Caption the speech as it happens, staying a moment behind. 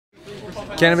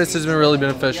Cannabis has been really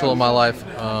beneficial in my life.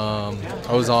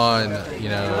 I was on,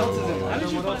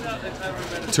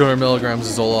 200 milligrams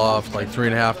of Zoloft, like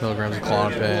 3.5 milligrams of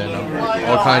Klonopin,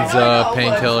 all kinds of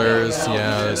painkillers,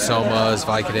 Somas,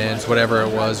 Vicodins, whatever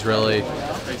it was really,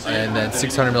 and then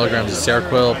 600 milligrams of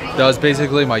Seroquel. That was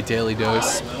basically my daily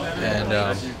dose, and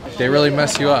they really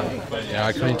mess you up.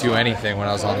 I couldn't do anything when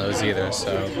I was on those either.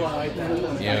 So,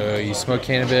 you smoke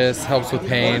cannabis, helps with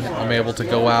pain. I'm able to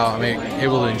go out. I'm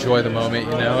able to enjoy the moment.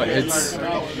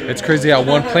 It's crazy how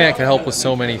one plant can help with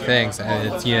so many things,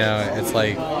 and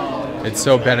it's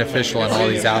so beneficial in all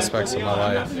these aspects of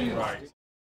my life.